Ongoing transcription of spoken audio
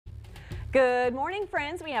Good morning,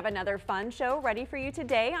 friends. We have another fun show ready for you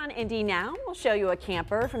today on Indy Now. We'll show you a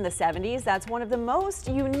camper from the 70s that's one of the most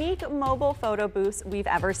unique mobile photo booths we've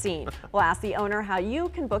ever seen. We'll ask the owner how you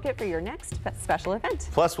can book it for your next special event.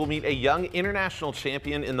 Plus, we'll meet a young international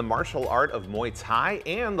champion in the martial art of Muay Thai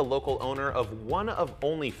and the local owner of one of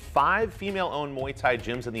only 5 female-owned Muay Thai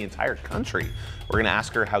gyms in the entire country. We're going to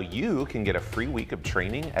ask her how you can get a free week of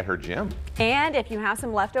training at her gym. And if you have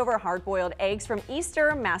some leftover hard-boiled eggs from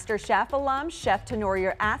Easter, Master Chef alum Chef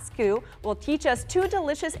Tanorria will teach us 2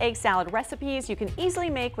 delicious egg salad recipes you can easily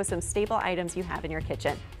make with some staple items you have in your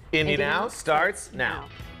kitchen. Indy Now starts now.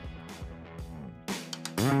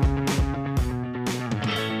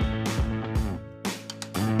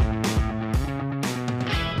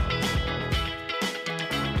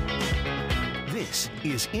 This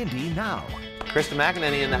is Indy Now. Krista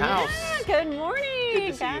McEnany in the house. Good morning. Good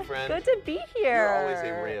to see you, friend. Good to be here. You're always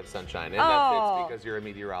a ray of sunshine. And that fits because you're a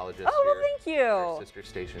meteorologist. Oh, well, thank you. Your sister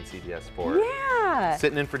station, CBS Sports. Yeah.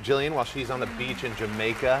 Sitting in for Jillian while she's on the beach in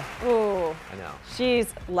Jamaica. Ooh. I know.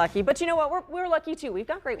 She's lucky. But you know what? We're lucky, too. We've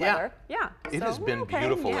got great weather. Yeah. It has been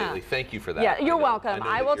beautiful lately. Thank you for that. Yeah, you're welcome.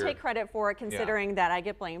 I will take credit for it, considering that I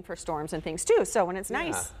get blamed for storms and things, too. So when it's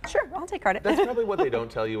nice, sure, I'll take credit. That's probably what they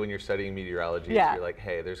don't tell you when you're studying meteorology. Yeah. You're like,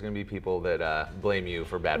 hey, there's going to be people that blame you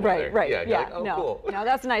for bad weather. Right. Yeah. Like, oh, no, cool. No,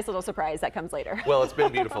 that's a nice little surprise that comes later. Well, it's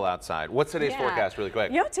been beautiful outside. What's today's forecast, really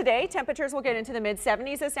quick? You know, today temperatures will get into the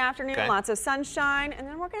mid-70s this afternoon. Lots of sunshine, and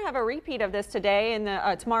then we're going to have a repeat of this today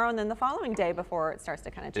and tomorrow, and then the following day before it starts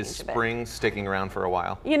to kind of change a bit. Is spring sticking around for a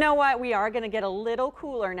while? You know what? We are going to get a little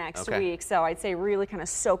cooler next week, so I'd say really kind of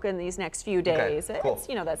soak in these next few days. Cool. It's,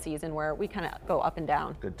 you know, that season where we kind of go up and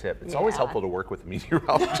down. Good tip. It's always helpful to work with a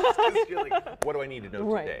meteorologist because you're like, what do I need to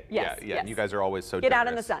know today? Yes. And you guys are always so Get out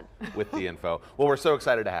in the sun with the info. Well, we're so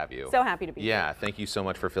excited to have you. So happy to be here. Yeah, thank you so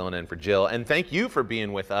much for filling in for Jill, and thank you for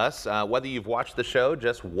being with us. Whether you've watched the show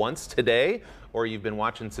just once today or you've been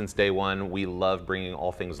watching since day one, we love bringing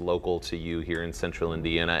all things local to you here in Central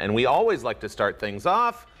Indiana, and we always like to start things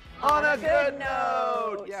off on a good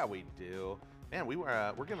note. Yeah, we do. Man,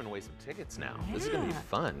 we're giving away some tickets now. This is going to be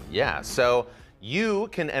fun. Yeah, so you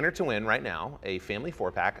can enter to win right now a family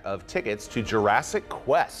 4-pack of tickets to Jurassic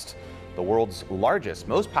Quest. The world's largest,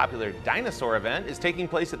 most popular dinosaur event is taking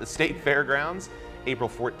place at the State Fairgrounds April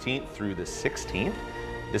 14th through the 16th.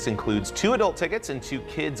 This includes 2 adult tickets and 2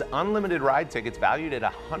 kids unlimited ride tickets valued at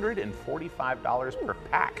 $145 per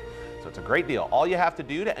pack. So it's a great deal. All you have to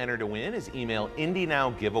do to enter to win is email Indy Now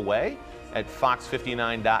Giveaway at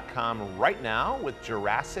fox59.com right now with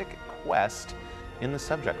Jurassic Quest in the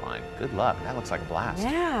subject line. Good luck. That looks like a blast.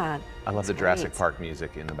 Yeah. I love the Jurassic Park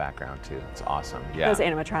music in the background too. It's awesome. Yeah. Those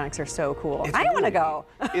animatronics are so cool. I want to go.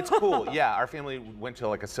 It's cool. Yeah, our family went to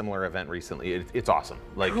like a similar event recently. It's awesome.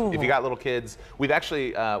 Like if you got little kids, we've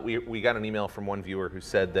actually we got an email from one viewer who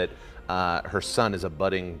said that her son is a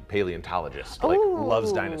budding paleontologist, like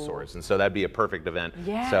loves dinosaurs, and so that'd be a perfect event.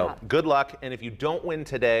 Yeah. So good luck, and if you don't win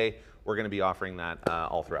today, we're going to be offering that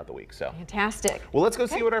all throughout the week. So fantastic. Well, let's go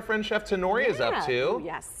see what our friend Chef Tanorria is up to. Ooh,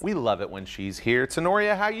 yes. We love it when she's here.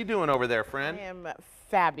 Tanorria, how you doing over there, friend? I am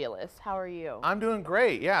fabulous. How are you? I'm doing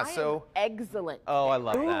great. Yeah. I am excellent. Oh, I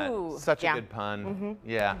love that. Such a good pun.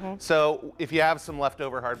 Yeah. So if you have some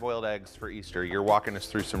leftover hard-boiled eggs for Easter, you're walking us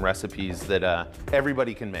through some recipes that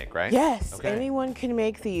everybody can make, right? Yes, anyone can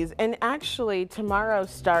make these. And actually, tomorrow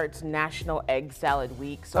starts National Egg Salad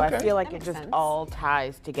Week, so I feel like it just all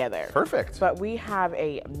ties together. Perfect. But we have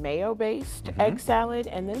a mayo-based egg salad,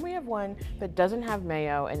 and then we have one that doesn't have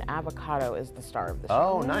mayo, and avocado is the star of the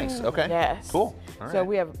show. Oh, nice. Okay. Yes. Cool. All right. So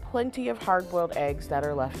we have plenty of hard-boiled eggs that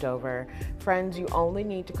are left over. Friends, you only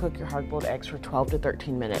need to cook your hard-boiled eggs for 12 to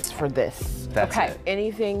 13 minutes for this. That's it.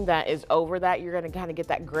 Anything that is over that, you're gonna kind of get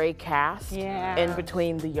that gray cast in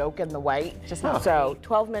between the yolk and the white. So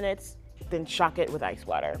 12 minutes, then shock it with ice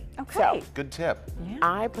water. So, good tip.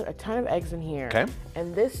 I put a ton of eggs in here.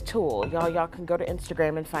 And this tool, y'all can go to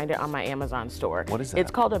Instagram and find it on my Amazon store. What is that? It's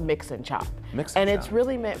called a mix and chop. It's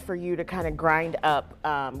really meant for you to kind of grind up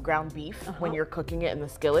ground beef when you're cooking it in the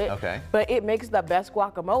skillet. But it makes the best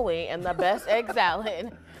guacamole and the best egg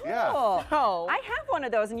salad. Yeah. So, I have one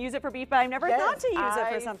of those and use it for beef, but I've never thought to use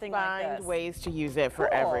it for something like this. Find ways to use it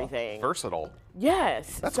for everything. Versatile.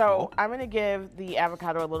 Yes. That's so cool. I'm going to give the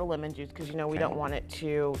avocado a little lemon juice because you know we don't want it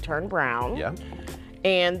to turn brown. Yeah.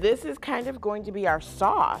 And this is kind of going to be our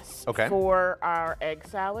sauce for our egg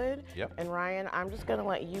salad. Yep. And Ryan, I'm just gonna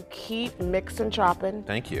let you keep mixing, chopping.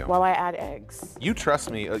 Thank you. While I add eggs. You trust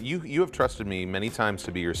me. You have trusted me many times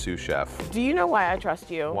to be your sous chef. Do you know why I trust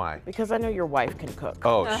you? Why? Because I know your wife can cook.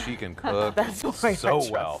 Oh, she can cook. That's why so I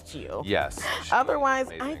trust well. you. Yes. Otherwise,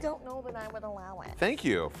 I don't know that I would allow it. Thank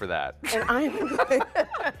you for that. And I'm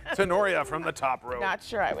Tanorria from the top row. not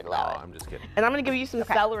sure I would allow it. I'm just kidding. And I'm gonna give you some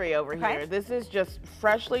celery over here. This is just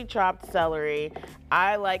freshly chopped celery.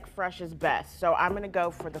 I like fresh is best, so I'm gonna go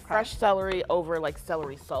for the fresh celery over like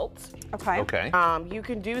celery salt. Okay. You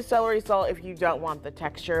can do celery salt if you don't want the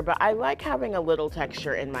texture, but I like having a little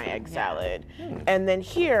texture in my egg salad. And then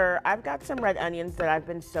here, I've got some red onions that I've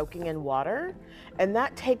been soaking in water, and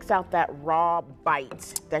that takes out that raw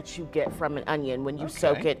bite that you get from an onion when you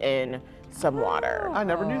soak it in some water. I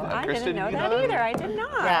never knew that. I Kristen, didn't know that either. I did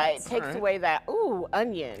not. Yeah, it takes away that,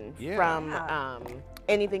 onion from Yeah.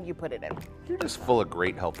 anything you put it in. You're just full of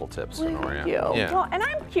great helpful tips, Tanorria. Thank you. Yeah. Well, and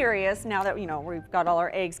I'm curious now that we've got all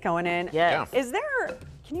our eggs going in. Yes. Is there?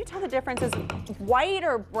 Can you tell the difference? Is white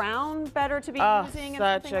or brown better to be using? In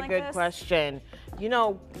Such something a like good this? question. You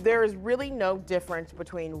know, there is really no difference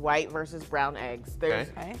between white versus brown eggs. There's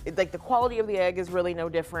like the quality of the egg is really no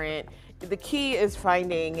different. The key is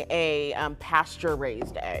finding a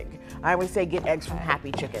pasture-raised egg. I always say get eggs from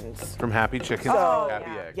Happy Chickens. From Happy Chickens,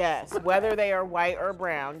 Happy Eggs. Yes, whether they are white or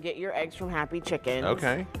brown, get your eggs from Happy Chickens.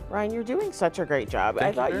 Okay. Ryan, you're doing such a great job.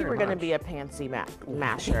 I thought you were going to much. be a pantsy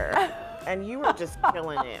masher. And you were just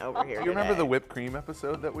killing it over here. Do you remember the whipped cream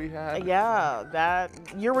episode that we had? Yeah,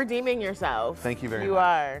 you're redeeming yourself. Thank you very much. You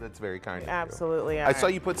are. That's very kind of you. Absolutely are. I saw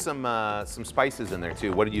you put some spices in there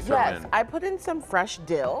too. What did you throw Yes, in? I put in some fresh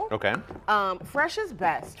dill. Okay. Fresh is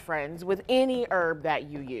best, friends, with any herb that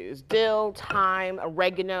you use. Dill, thyme,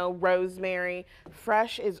 oregano, rosemary.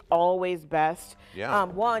 Fresh is always best. Yeah.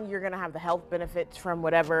 One, you're going to have the health benefits from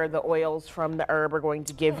whatever the oils from the herb are going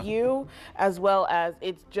to give you, as well as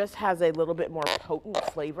it just has a little bit more potent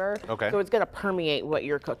flavor. Okay. So it's going to permeate what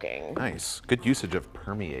you're cooking. Nice. Good usage of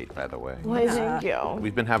permeate, by the way. Why, thank you.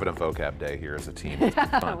 We've been having a vocab day here as a team. It's been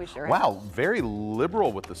fun. We sure have. Wow, very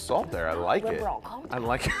liberal with the salt there. I like Liberal. it. I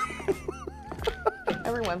like it.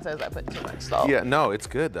 Everyone says I put too much salt. Yeah, no, it's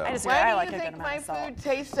good though. I just Why like do a you good think amount my of salt. food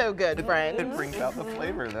tastes so good, friends? It brings out the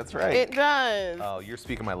flavor. That's right. It does. Oh, you're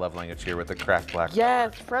speaking my love language here with the cracked black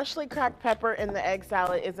Yes, freshly cracked pepper in the egg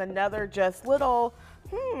salad is another just little,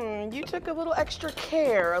 you took a little extra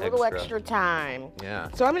care, a little extra time. Yeah.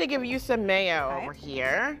 So I'm gonna give you some mayo over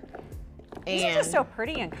here. These are just so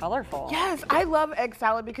pretty and colorful. Yes, I love egg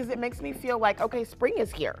salad because it makes me feel like, okay, spring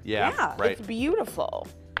is here. Yeah, right. It's beautiful.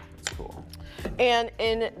 That's cool. And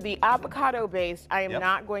in the avocado base, I am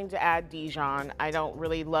not going to add Dijon. I don't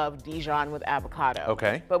really love Dijon with avocado.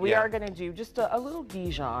 Okay. But we are going to do just a little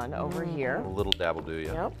Dijon over here. A little dab will do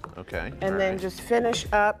you. Yep. Okay. And then just finish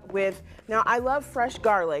up with, now I love fresh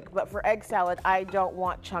garlic, but for egg salad, I don't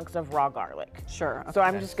want chunks of raw garlic. Sure. So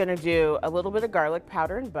I'm just gonna do a little bit of garlic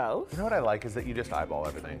powder in both. You know what I like is that you just eyeball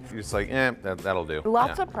everything. You're just like, that'll do.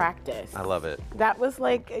 Lots Yeah. of practice. I love it. That was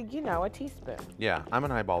like, a teaspoon. Yeah, I'm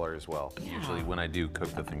an eyeballer as well. Usually when I do cook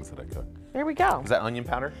the things that I cook. There we go. Is that onion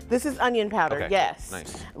powder? This is onion powder, Okay, yes.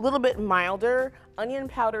 nice. A little bit milder. Onion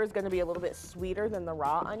powder is going to be a little bit sweeter than the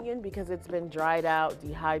raw onion because it's been dried out,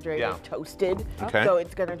 dehydrated, toasted. Okay. So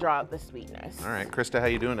it's going to draw out the sweetness. All right, Krista, how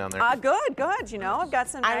you doing down there? Good. I've got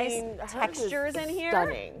some nice hers is textures in here.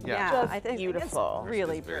 Stunning. Yeah. Just I think beautiful. it's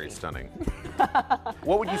really It's very pretty. stunning.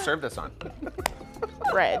 What would you serve this on?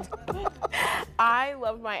 Bread. I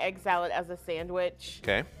love my egg salad as a sandwich.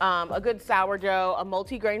 Okay. A good sourdough, a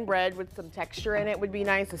multi-grain bread with some texture in it would be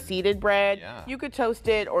nice. A seeded bread. Yeah. You could toast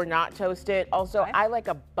it or not toast it. Also, I like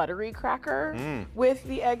a buttery cracker with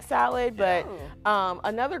the egg salad. But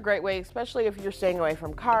another great way, especially if you're staying away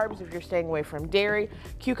from carbs, if you're staying away from dairy,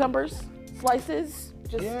 cucumbers, slices.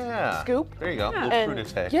 Just scoop. There you go. A little And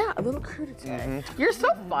crudité. yeah, a little crudité. You're so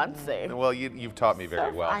fancy. Well, you've taught me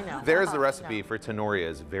very well. I know. There's the recipe for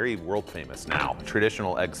Tanorria's very world famous now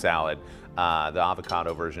traditional egg salad, the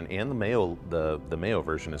avocado version and the mayo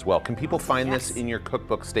version as well. Can people find this in your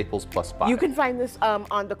cookbook Staples Plus 5? You can find this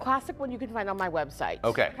on the classic one. You can find on my website.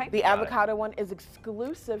 Okay. The Got avocado one is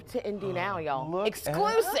exclusive to Indy Now, y'all. Look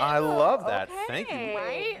Exclusive. I love that. Thank you.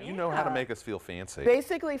 Right? You know how to make us feel fancy.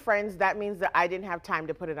 Basically, friends, that means that I didn't have time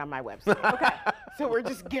to put it on my website. Okay. So we're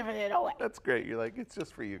just giving it away. That's great. You're like, it's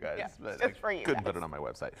just for you guys. Yeah, but just for you couldn't guys. put it on my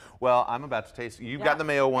website. Well, I'm about to taste. You've got the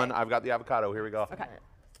mayo one. I've got the avocado. Here we go. Okay.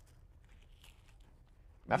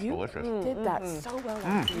 That's delicious. Did that so well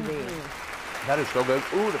on TV. That is so good.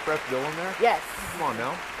 Ooh, the fresh dill in there. Yes. Come on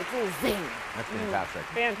now. It's a zing. That's fantastic.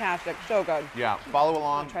 Fantastic. So good. Yeah, follow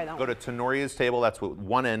along. try that Go to Tanorria's table. That's with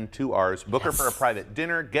 1 N, 2 R's. Book her for a private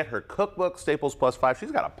dinner. Get her cookbook, Staples Plus 5.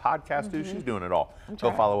 She's got a podcast, too. She's doing it all.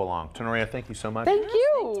 Go follow along. Tanorria, thank you so much. Thank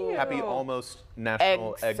you. Happy almost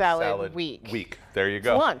National Egg Salad Week. There you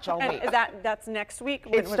go. Lunch all And week. that's next week?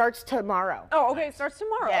 It starts tomorrow. Oh, okay. It starts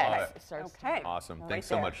tomorrow. Yes, it starts Okay. Awesome. Right Thanks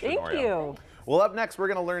so there. much, Thank Tanorria. you. Well, up next, we're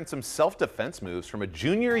going to learn some self-defense moves from a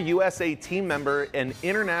junior USA team member and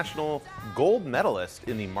international gold medalist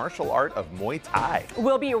in the martial art of Muay Thai.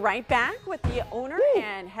 We'll be right back with the owner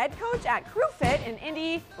and head coach at Crew Fit in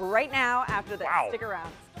Indy right now after this. Wow. Stick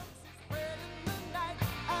around.